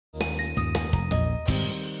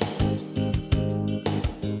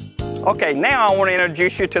Okay, now I want to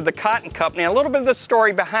introduce you to the Cotton Company, a little bit of the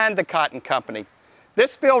story behind the Cotton Company.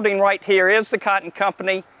 This building right here is the Cotton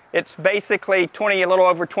Company. It's basically a little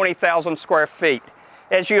over 20,000 square feet.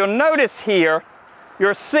 As you'll notice here,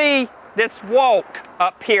 you'll see this walk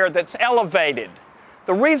up here that's elevated.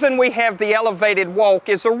 The reason we have the elevated walk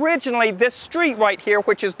is originally this street right here,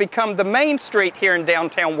 which has become the main street here in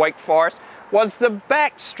downtown Wake Forest, was the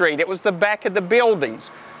back street. It was the back of the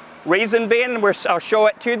buildings. Reason being, I'll show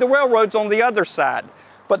it to you, the railroad's on the other side.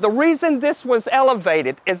 But the reason this was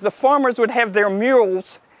elevated is the farmers would have their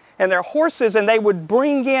mules and their horses, and they would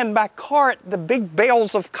bring in by cart the big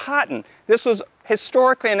bales of cotton. This was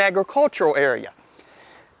historically an agricultural area.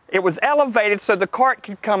 It was elevated so the cart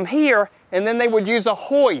could come here, and then they would use a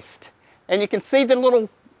hoist. And you can see the little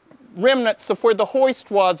remnants of where the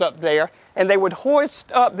hoist was up there, and they would hoist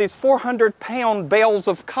up these 400-pound bales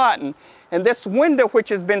of cotton. And this window, which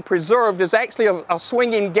has been preserved, is actually a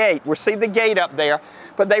swinging gate. We'll see the gate up there,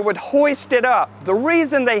 but they would hoist it up. The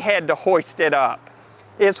reason they had to hoist it up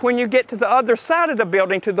is when you get to the other side of the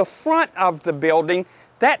building, to the front of the building,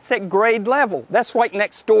 that's at grade level. That's right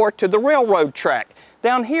next door to the railroad track.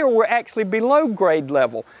 Down here, we're actually below grade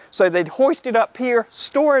level. So they'd hoist it up here,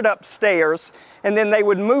 store it upstairs, and then they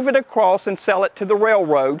would move it across and sell it to the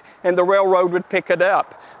railroad, and the railroad would pick it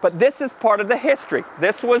up. But this is part of the history.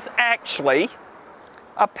 This was actually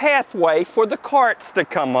a pathway for the carts to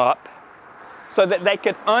come up so that they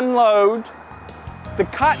could unload the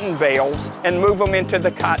cotton bales and move them into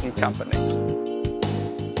the Cotton Company.